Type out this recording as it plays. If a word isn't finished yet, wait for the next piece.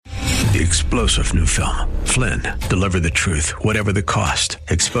The explosive new film, Flynn, deliver the truth, whatever the cost,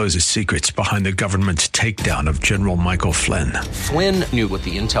 exposes secrets behind the government's takedown of General Michael Flynn. Flynn knew what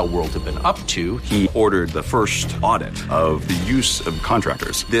the intel world had been up to. He ordered the first audit of the use of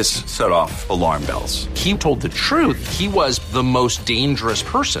contractors. This set off alarm bells. He told the truth. He was the most dangerous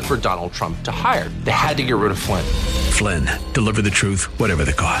person for Donald Trump to hire. They had to get rid of Flynn. Flynn, deliver the truth, whatever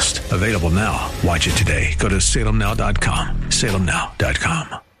the cost. Available now. Watch it today. Go to salemnow.com.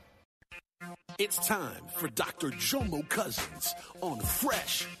 salemnow.com. It's time for Dr. Jomo Cousins on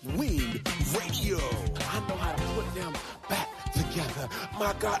Fresh Wind Radio. I know how to put them back together.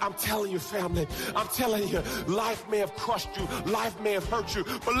 My God, I'm telling you, family, I'm telling you, life may have crushed you, life may have hurt you,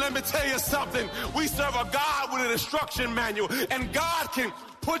 but let me tell you something. We serve a God with an instruction manual, and God can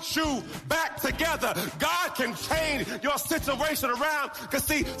put you back together. God can change your situation around. Because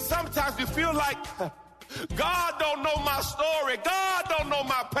see, sometimes you feel like God don't know my story. God don't know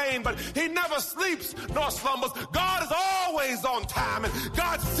my pain, but he never sleeps nor slumbers. God is always on time, and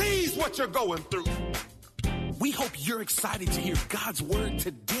God sees what you're going through. We hope you're excited to hear God's word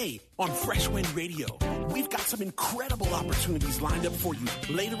today on Fresh Wind Radio. We've got some incredible opportunities lined up for you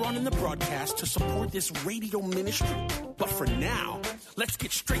later on in the broadcast to support this radio ministry. But for now, let's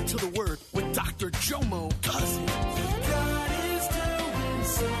get straight to the word with Dr. Jomo Cousins. God is doing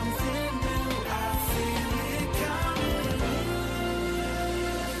something.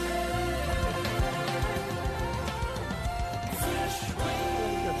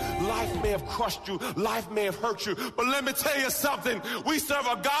 Life may have crushed you, life may have hurt you, but let me tell you something. We serve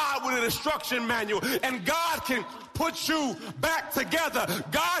a God with an instruction manual, and God can put you back together.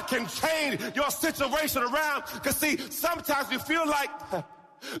 God can change your situation around. Because see, sometimes you feel like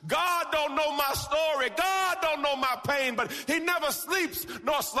God don't know my story. God don't know my pain, but he never sleeps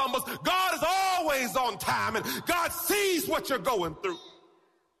nor slumbers. God is always on time, and God sees what you're going through.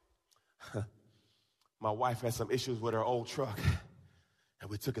 My wife had some issues with her old truck, and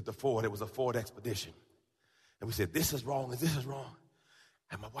we took it to Ford. It was a Ford Expedition. And we said, this is wrong and this is wrong.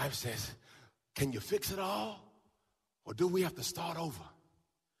 And my wife says, can you fix it all? Or do we have to start over?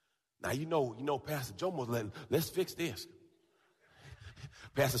 Now, you know, Pastor Jomo's let's fix this.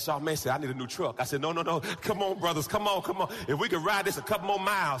 Pastor Charmaine said, I need a new truck. I said, no. Come on, brothers. Come on. If we could ride this a couple more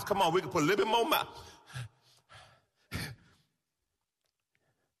miles, come on, we can put a little bit more miles.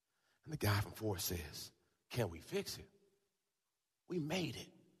 And the guy from Ford says, can we fix it? We made it.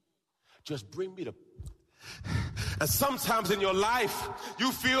 Just bring me the... And sometimes in your life,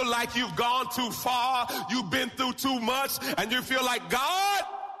 you feel like you've gone too far, you've been through too much, and you feel like, God,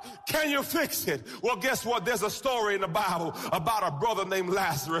 can you fix it? Well, guess what? There's a story in the Bible about a brother named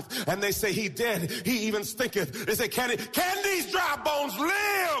Lazarus, and they say he dead, he even stinketh. They say, can these dry bones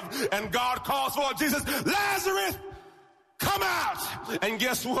live? And God calls for Jesus, Lazarus, come out. And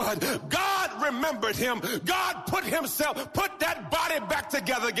guess what? God remembered him. God put that body back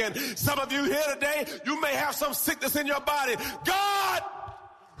together again. Some of you here today, you may have some sickness in your body. God,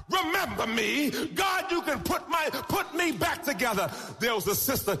 remember me. God, you can put me back together. There was a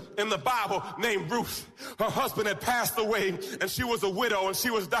sister in the Bible named Ruth. Her husband had passed away, and she was a widow, and she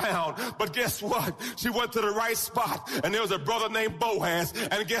was down. But guess what? She went to the right spot, and there was a brother named Boaz.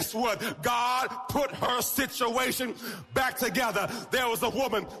 And guess what? God put her situation back together. There was a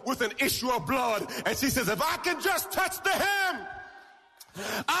woman with an issue of blood, and she says, if I can just touch the hem,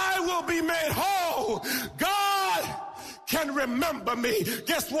 I will be made whole. God can remember me.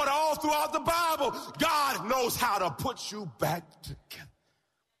 Guess what? All throughout the Bible, God knows how to put you back together.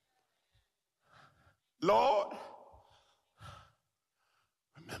 Lord,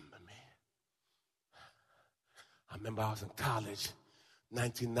 remember me. I remember I was in college,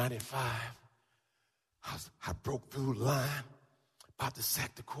 1995. I broke through the line, about to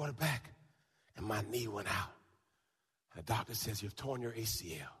sack the quarterback, and my knee went out. The doctor says, you've torn your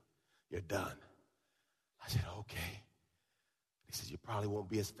ACL. You're done. I said, okay. He says, you probably won't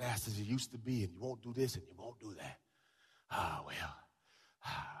be as fast as you used to be, and you won't do this, and you won't do that.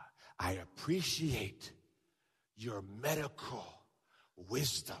 I appreciate your medical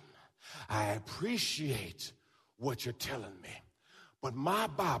wisdom. I appreciate what you're telling me. But my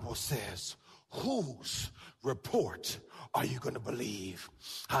Bible says, whose report are you going to believe?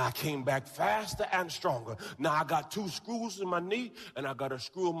 I came back faster and stronger. Now I got 2 screws in my knee, and I got a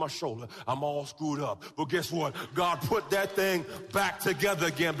screw in my shoulder. I'm all screwed up. But guess what? God put that thing back together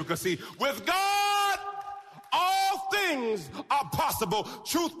again, because see, with God, all things are possible.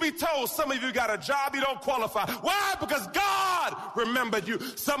 Truth be told, some of you got a job you don't qualify. Why? Because God remembered you.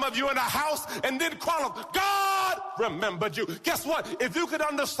 Some of you in a house and didn't qualify. God remembered you. Guess what? If you could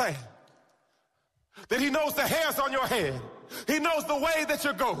understand that he knows the hairs on your head, He knows the way that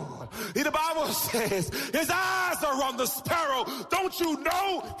you go. The Bible says his eyes are on the sparrow. Don't you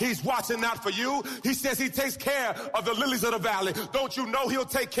know he's watching out for you? He says he takes care of the lilies of the valley. Don't you know he'll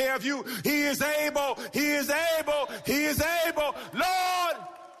take care of you? He is able. He is able. He is able. Lord,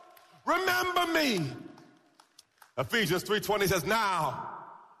 remember me. Ephesians 3:20 says, now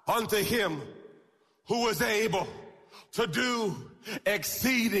unto him who is able to do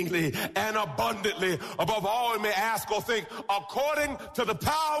exceedingly and abundantly above all you may ask or think, according to the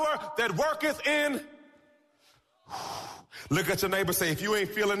power that worketh in. Look at your neighbor, say, if you ain't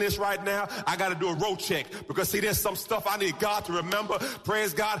feeling this right now, I got to do a road check. Because see, there's some stuff I need God to remember.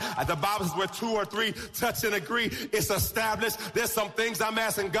 Praise God. The Bible says where 2 or 3 touch and agree, it's established. There's some things I'm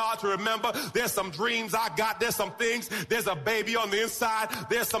asking God to remember. There's some dreams I got. There's some things. There's a baby on the inside.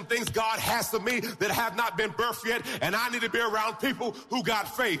 There's some things God has for me that have not been birthed yet. And I need to be around people who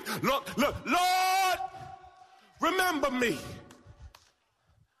got faith. Look, Lord, remember me.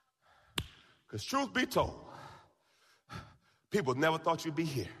 Because truth be told, people never thought you'd be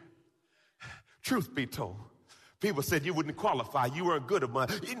here. Truth be told, people said you wouldn't qualify. You weren't good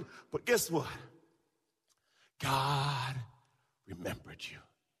enough. But guess what? God remembered you.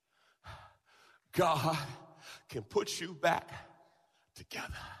 God can put you back together.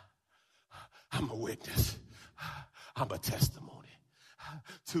 I'm a witness. I'm a testimony.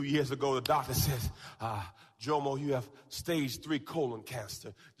 2 years ago, the doctor says, Jomo, you have stage 3 colon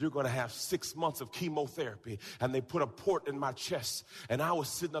cancer. You're going to have 6 months of chemotherapy. And they put a port in my chest. And I was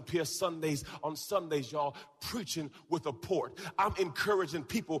sitting up here on Sundays, y'all, preaching with a port. I'm encouraging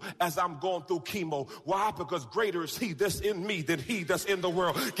people as I'm going through chemo. Why? Because greater is he that's in me than he that's in the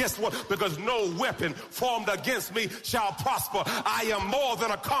world. Guess what? Because no weapon formed against me shall prosper. I am more than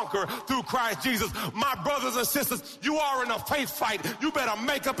a conqueror through Christ Jesus. My brothers and sisters, you are in a faith fight. You better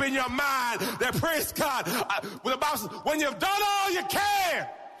make up in your mind that, praise God, when the Bible says, when you've done all you can,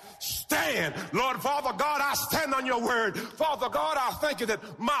 stand. Lord, Father God, I stand on your word. Father God, I thank you that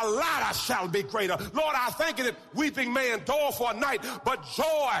my latter shall be greater. Lord, I thank you that weeping may endure for a night, but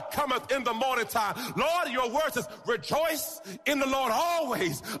joy cometh in the morning time. Lord, your word says, rejoice in the Lord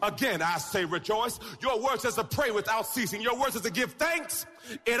always. Again, I say rejoice. Your word says to pray without ceasing. Your word says to give thanks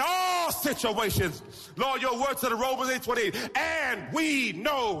in all situations. Lord, your word says in Romans 8:28, and we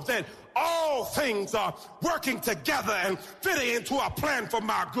know that all things are working together and fitting into a plan for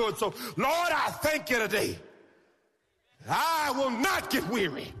my good. So, Lord, I thank you today. I will not get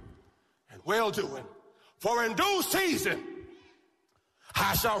weary and well-doing, for in due season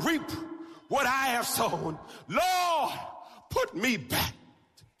I shall reap what I have sown. Lord, put me back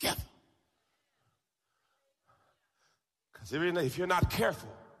together. Because if you're not careful,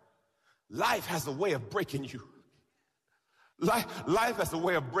 life has a way of breaking you. Life has a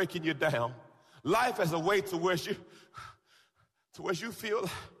way of breaking you down. Life has a way to where you feel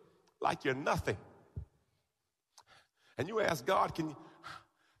like you're nothing. And you ask God, can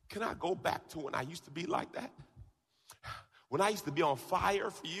I go back to when I used to be like that? When I used to be on fire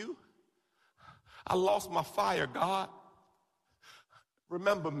for you? I lost my fire, God.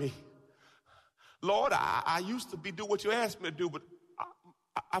 Remember me. Lord, I used to do what you asked me to do, but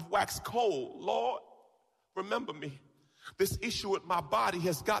I've waxed cold. Lord, remember me. This issue with my body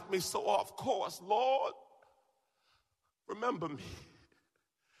has got me so off course. Lord, remember me.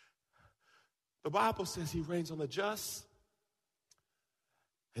 The Bible says he reigns on the just.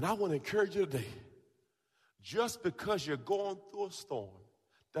 And I want to encourage you today, just because you're going through a storm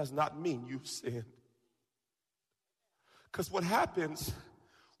does not mean you've sinned. Because what happens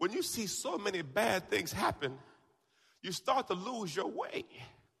when you see so many bad things happen, you start to lose your way.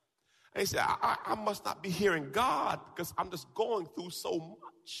 And he said, I must not be hearing God because I'm just going through so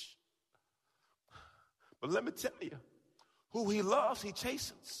much. But let me tell you, who he loves, he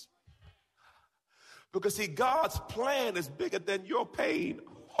chastens. Because see, God's plan is bigger than your pain.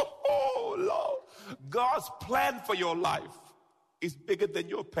 Oh, Lord. God's plan for your life is bigger than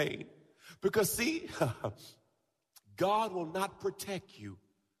your pain. Because see, God will not protect you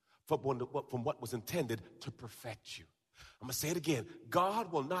from what was intended to perfect you. I'm going to say it again.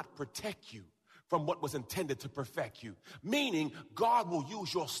 God will not protect you from what was intended to perfect you. Meaning, God will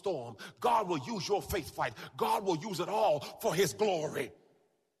use your storm. God will use your faith fight. God will use it all for his glory.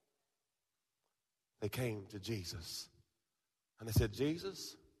 They came to Jesus and they said,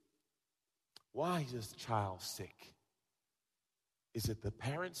 Jesus, why is this child sick? Is it the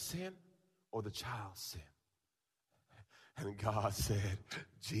parent's sin or the child's sin? And God said,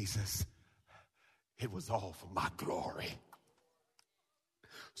 Jesus, it was all for my glory.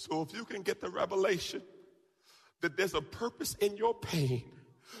 So if you can get the revelation that there's a purpose in your pain,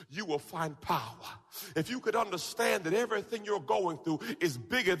 you will find power. If you could understand that everything you're going through is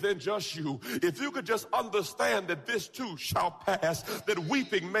bigger than just you, if you could just understand that this too shall pass, that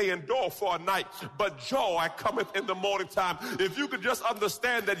weeping may endure for a night, but joy cometh in the morning time. If you could just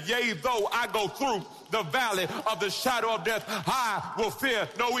understand that, yea, though I go through the valley of the shadow of death, I will fear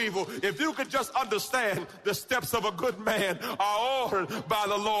no evil. If you could just understand the steps of a good man are ordered by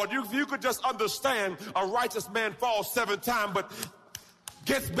the Lord. If you could just understand a righteous man falls 7 times, but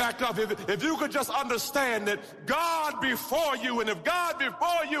gets back up. If you could just understand that God before you, and if God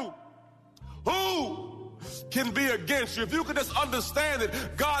before you, who can be against you? If you could just understand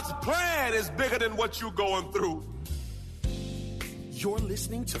that God's plan is bigger than what you're going through. You're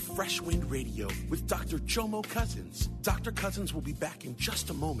listening to Fresh Wind Radio with Dr. Jomo Cousins. Dr. Cousins will be back in just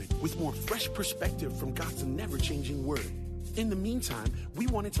a moment with more fresh perspective from God's never-changing word. In the meantime, we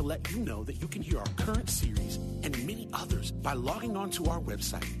wanted to let you know that you can hear our current series and many others by logging on to our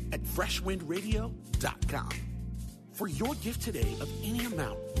website at freshwindradio.com. For your gift today of any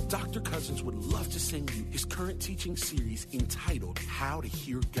amount, Dr. Cousins would love to send you his current teaching series entitled How to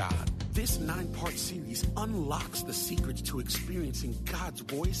Hear God. This 9-part series unlocks the secrets to experiencing God's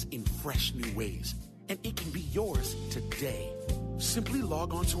voice in fresh new ways, and it can be yours today. Simply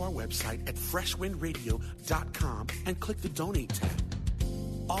log on to our website at freshwindradio.com and click the Donate tab.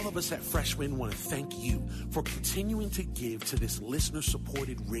 All of us at Fresh Wind want to thank you for continuing to give to this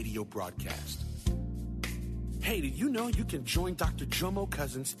listener-supported radio broadcast. Hey, did you know you can join Dr. Jomo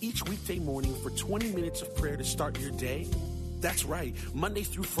Cousins each weekday morning for 20 minutes of prayer to start your day? That's right. Monday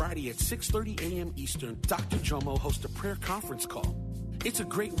through Friday at 6:30 a.m. Eastern, Dr. Jomo hosts a prayer conference call. It's a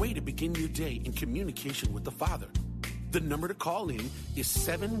great way to begin your day in communication with the Father. The number to call in is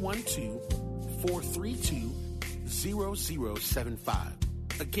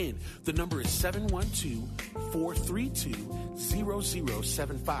 712-432-0075. Again, the number is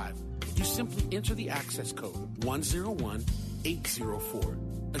 712-432-0075. You simply enter the access code 101804.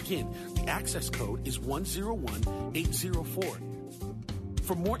 Again, the access code is 101804.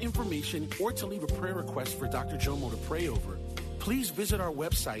 For more information or to leave a prayer request for Dr. Jomo to pray over, please visit our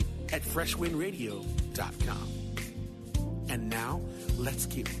website at freshwindradio.com. And now, let's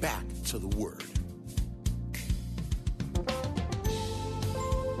get back to the Word.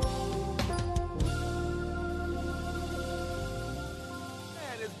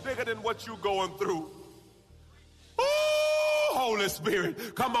 Man, it's bigger than what you're going through. Oh, Holy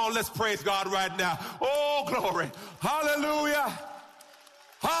Spirit. Come on, let's praise God right now. Oh, glory. Hallelujah.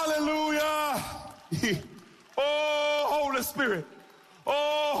 Hallelujah. Oh, Holy Spirit.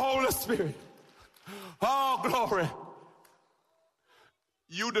 Oh, Holy Spirit. Oh, glory.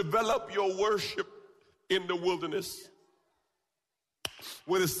 You develop your worship in the wilderness.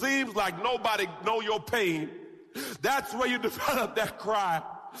 When it seems like nobody know your pain, that's where you develop that cry.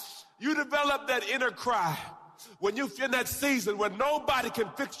 You develop that inner cry. When you're in that season when nobody can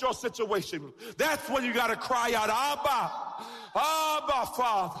fix your situation, that's when you got to cry out, Abba, Abba,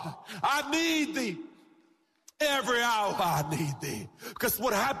 Father, I need thee. Every hour I need thee. Because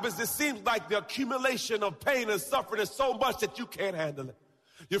what happens, it seems like the accumulation of pain and suffering is so much that you can't handle it.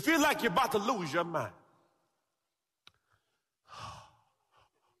 You feel like you're about to lose your mind.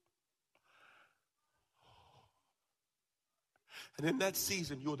 And in that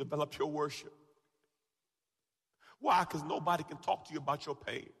season, you'll develop your worship. Why? Because nobody can talk to you about your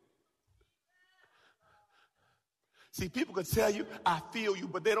pain. See, people can tell you, I feel you,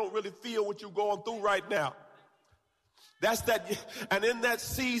 but they don't really feel what you're going through right now. That's that. And in that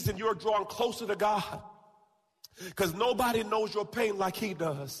season, you're drawn closer to God. Because nobody knows your pain like he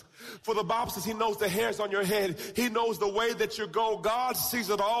does. For the Bible says he knows the hairs on your head. He knows the way that you go. God sees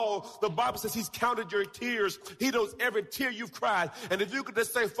it all. The Bible says he's counted your tears. He knows every tear you've cried. And if you could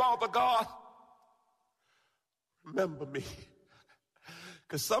just say, Father God, remember me.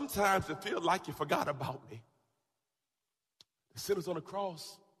 Because sometimes it feels like you forgot about me. The sinners on the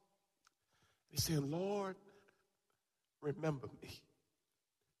cross, they saying, Lord, remember me.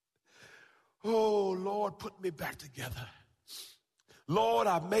 Oh, Lord, put me back together. Lord,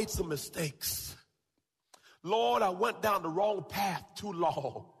 I've made some mistakes. Lord, I went down the wrong path too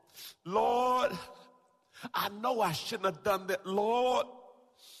long. Lord, I know I shouldn't have done that. Lord,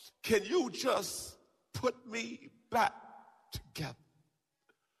 can you just put me back together?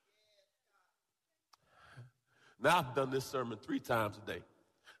 Now, I've done this sermon 3 times a day,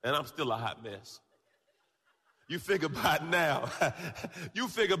 and I'm still a hot mess. You figure by now. You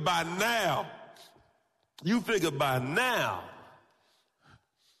figure by now. You figure by now.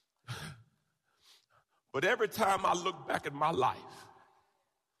 But every time I look back at my life,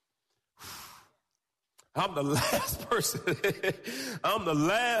 I'm the last person. I'm the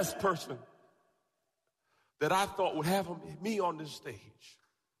last person that I thought would have me on this stage.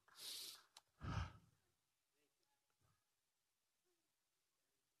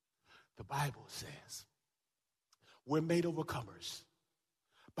 The Bible says we're made overcomers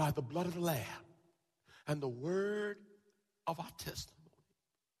by the blood of the Lamb and the word of our testimony.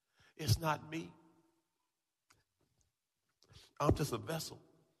 It's not me. I'm just a vessel.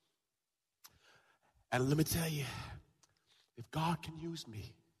 And let me tell you, if God can use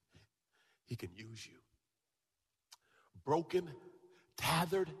me, he can use you. Broken,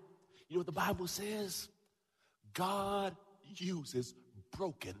 tethered. You know what the Bible says? God uses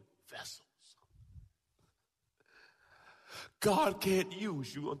broken vessels. God can't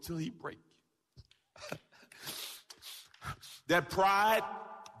use you until he breaks you. That pride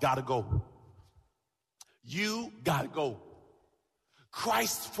gotta go. You gotta go.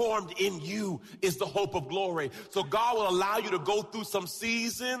 Christ formed in you is the hope of glory. So God will allow you to go through some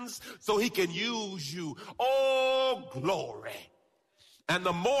seasons so he can use you. Oh, glory. And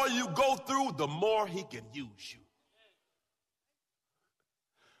the more you go through, the more he can use you.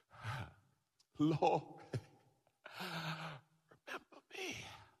 Lord, remember me.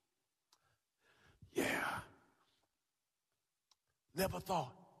 Yeah. Never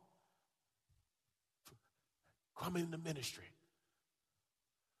thought coming into ministry.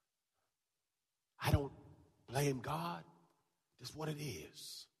 I don't blame God. That's what it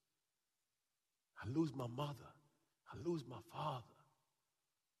is. I lose my mother. I lose my father.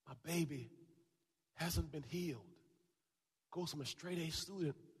 My baby hasn't been healed. Goes from a straight A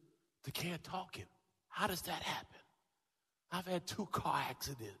student to can't talking. How does that happen? I've had 2 car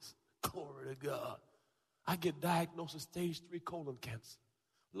accidents. Glory to God. I get diagnosed with stage 3 colon cancer.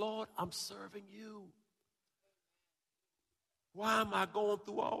 Lord, I'm serving you. Why am I going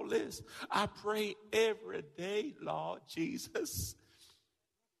through all this? I pray every day, Lord Jesus.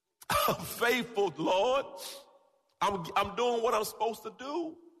 I'm faithful, Lord. I'm doing what I'm supposed to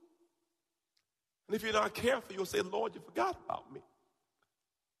do. And if you're not careful, you'll say, Lord, you forgot about me.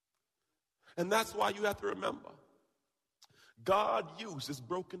 And that's why you have to remember, God uses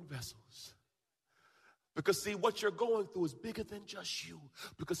broken vessels. Because see, what you're going through is bigger than just you.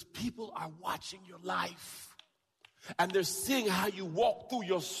 Because people are watching your life. And they're seeing how you walk through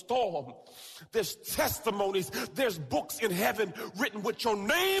your storm. There's testimonies. There's books in heaven written with your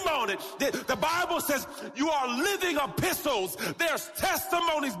name on it. The Bible says you are living epistles. There's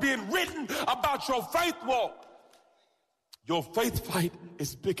testimonies being written about your faith walk. Your faith fight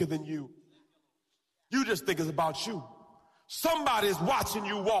is bigger than you. You just think it's about you. Somebody's watching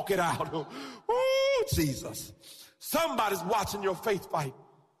you walk it out. Ooh, Jesus. Somebody's watching your faith fight.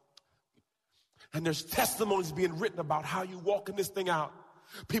 And there's testimonies being written about how you walking this thing out.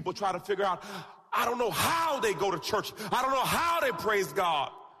 People try to figure out, I don't know how they go to church. I don't know how they praise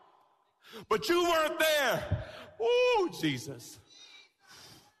God. But you weren't there. Ooh, Jesus.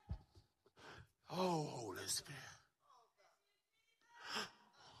 Oh, Holy Spirit.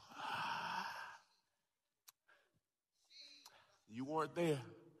 You weren't there.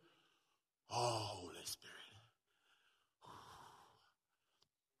 Oh, Holy Spirit.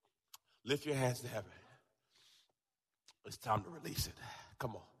 Lift your hands to heaven. It's time to release it.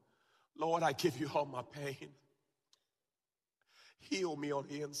 Come on. Lord, I give you all my pain. Heal me on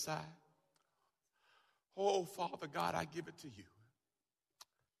the inside. Oh, Father God, I give it to you.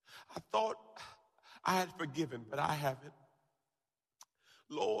 I thought I had forgiven, but I haven't.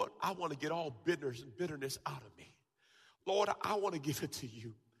 Lord, I want to get all bitterness out of me. Lord, I want to give it to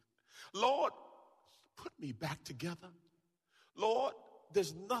you. Lord, put me back together. Lord,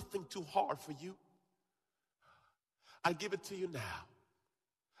 there's nothing too hard for you. I give it to you now.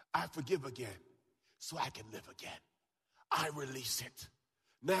 I forgive again so I can live again. I release it.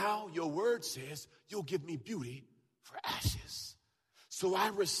 Now your word says you'll give me beauty for ashes. So I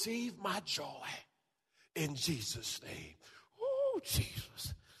receive my joy in Jesus' name. Oh,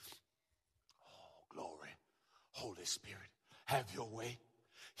 Jesus. Oh, glory. Holy Spirit, have your way.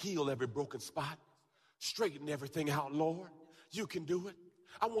 Heal every broken spot. Straighten everything out, Lord. You can do it.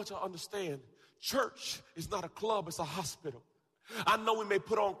 I want you to understand, church is not a club, it's a hospital. I know we may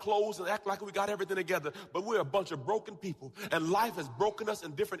put on clothes and act like we got everything together, but we're a bunch of broken people, and life has broken us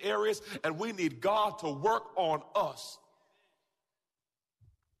in different areas, and we need God to work on us.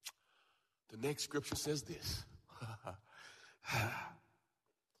 The next scripture says this.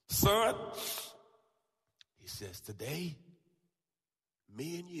 Son, he says, today,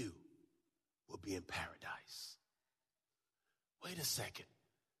 me and you will be in paradise. Wait a second.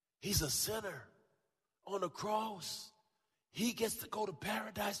 He's a sinner on the cross. He gets to go to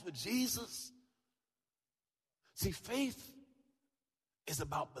paradise with Jesus. See, faith is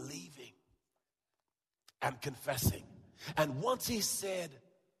about believing and confessing. And once he said,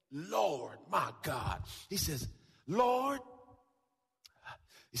 Lord, my God, he says, Lord,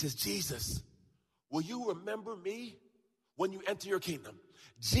 he says, Jesus, will you remember me when you enter your kingdom?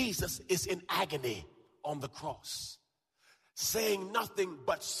 Jesus is in agony on the cross, saying nothing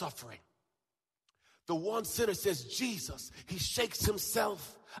but suffering. The one sinner says, Jesus, he shakes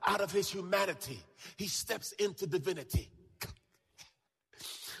himself out of his humanity. He steps into divinity.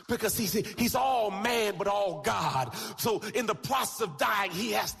 Because he's all man but all God. So in the process of dying,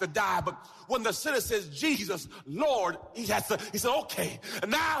 he has to die. But when the sinner says, Jesus, Lord, he said, okay.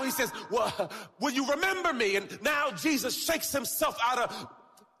 And now he says, well, will you remember me? And now Jesus shakes himself out of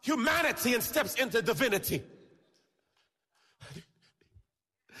humanity and steps into divinity.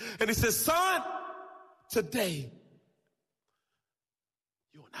 And he says, son, today,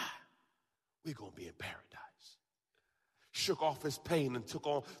 you and I, we're going to be in paradise. Shook off his pain and took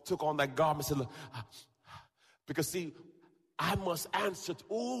on that garment and said, look, because see, I must answer to,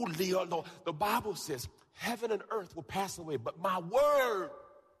 Lord, the Bible says, heaven and earth will pass away, but my word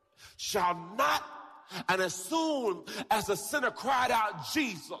shall not. And as soon as the sinner cried out,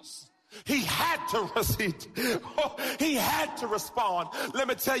 Jesus, he had to receive. He had to respond. Let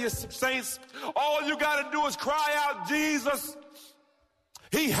me tell you, saints, all you got to do is cry out, Jesus.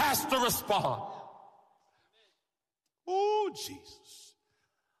 He has to respond. Oh, Jesus.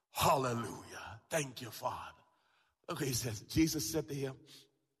 Hallelujah. Thank you, Father. Okay, he says, Jesus said to him,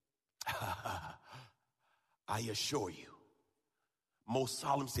 I assure you, most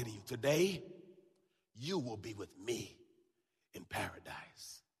solemn say to you, today you will be with me in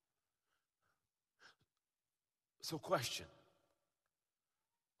paradise. So question,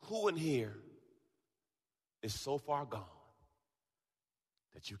 who in here is so far gone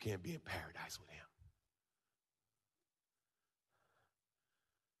that you can't be in paradise with him?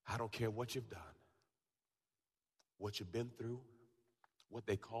 I don't care what you've done, what you've been through, what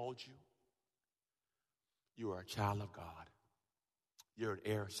they called you. You are a child of God. You're an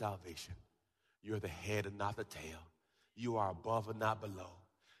heir of salvation. You're the head and not the tail. You are above and not below.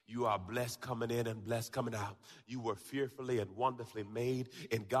 You are blessed coming in and blessed coming out. You were fearfully and wonderfully made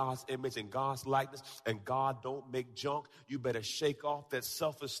in God's image and God's likeness. And God don't make junk. You better shake off that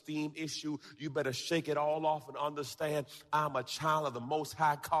self-esteem issue. You better shake it all off and understand I'm a child of the Most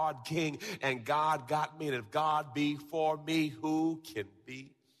High God King. And God got me. And if God be for me, who can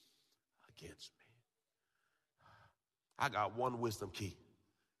be against me? I got one wisdom key.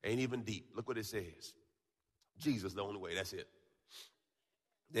 Ain't even deep. Look what it says. Jesus the only way. That's it.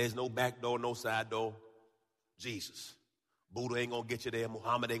 There's no back door, no side door. Jesus. Buddha ain't going to get you there.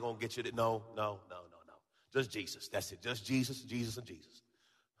 Muhammad ain't going to get you there. No. Just Jesus. That's it. Just Jesus, Jesus, and Jesus.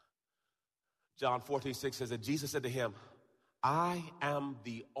 John 14:6 says that Jesus said to him, I am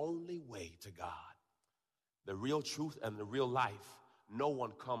the only way to God, the real truth and the real life. No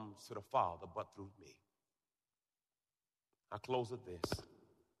one comes to the Father but through me. I close with this.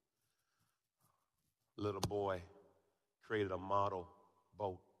 Little boy created a model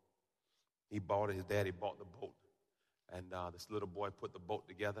boat. He bought it. His daddy bought the boat. And this little boy put the boat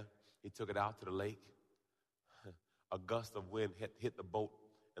together. He took it out to the lake. A gust of wind hit the boat,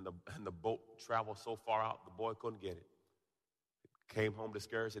 and the boat traveled so far out, the boy couldn't get it. Came home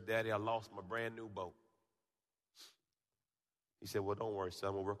discouraged, said, Daddy, I lost my brand new boat. He said, well, don't worry,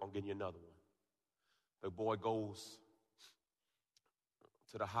 son. We'll work on getting you another one. The boy goes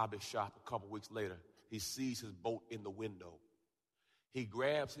to the hobby shop a couple weeks later. He sees his boat in the window. He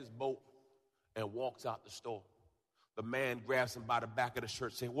grabs his boat and walks out the store. The man grabs him by the back of the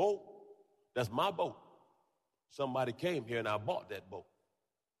shirt saying, whoa, that's my boat. Somebody came here and I bought that boat.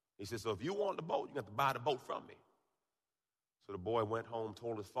 He said, so if you want the boat, you have to buy the boat from me. So the boy went home,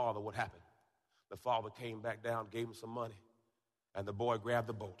 told his father what happened. The father came back down, gave him some money, and the boy grabbed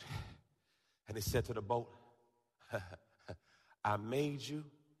the boat. And he said to the boat, I made you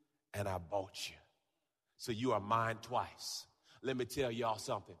and I bought you. So you are mine twice. Let me tell y'all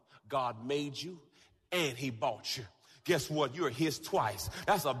something. God made you and he bought you. Guess what? You're his twice.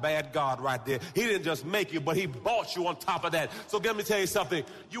 That's a bad God right there. He didn't just make you, but he bought you on top of that. So let me tell you something.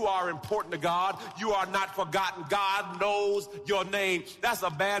 You are important to God. You are not forgotten. God knows your name. That's a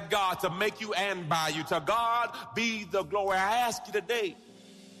bad God to make you and buy you. To God be the glory. I ask you today,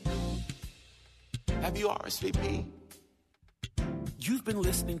 have you RSVP? You've been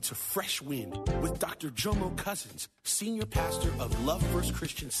listening to Fresh Wind with Dr. Jomo Cousins, Senior Pastor of Love First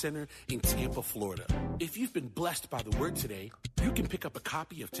Christian Center in Tampa, Florida. If you've been blessed by the word today, you can pick up a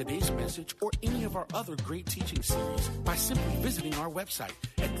copy of today's message or any of our other great teaching series by simply visiting our website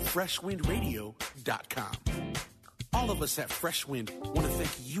at freshwindradio.com. All of us at Fresh Wind want to thank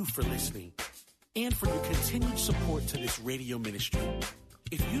you for listening and for your continued support to this radio ministry.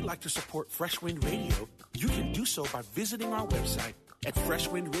 If you'd like to support Fresh Wind Radio, you can do so by visiting our website at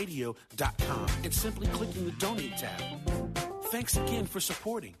freshwindradio.com and simply clicking the Donate tab. Thanks again for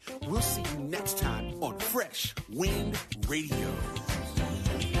supporting. We'll see you next time on Fresh Wind Radio.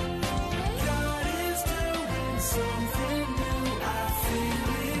 God is doing something new. I feel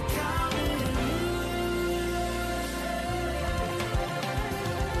it coming.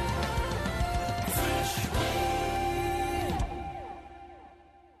 Fresh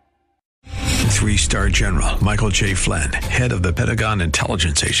Three-star General Michael J. Flynn, head of the Pentagon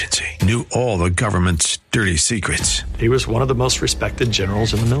Intelligence Agency, knew all the government's dirty secrets. He was one of the most respected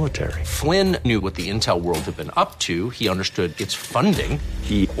generals in the military. Flynn knew what the intel world had been up to. He understood its funding.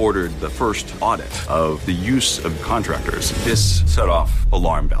 He ordered the first audit of the use of contractors. This set off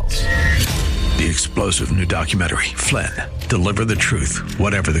alarm bells. The explosive new documentary, Flynn, Deliver the Truth,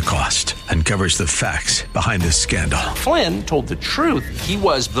 Whatever the Cost, uncovers the facts behind this scandal. Flynn told the truth. He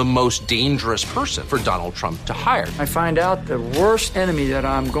was the most dangerous person for Donald Trump to hire. I find out the worst enemy that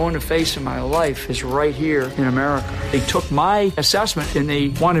I'm going to face in my life is right here in America. They took my assessment and they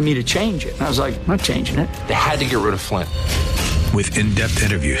wanted me to change it. And I was like, I'm not changing it. They had to get rid of Flynn. With in-depth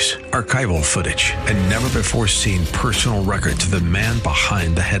interviews, archival footage, and never-before-seen personal records of the man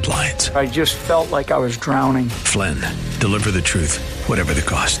behind the headlines. I just felt like I was drowning. Flynn, Deliver the Truth, Whatever the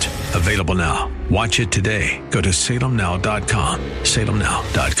Cost. Available now. Watch it today. Go to salemnow.com.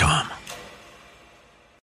 salemnow.com.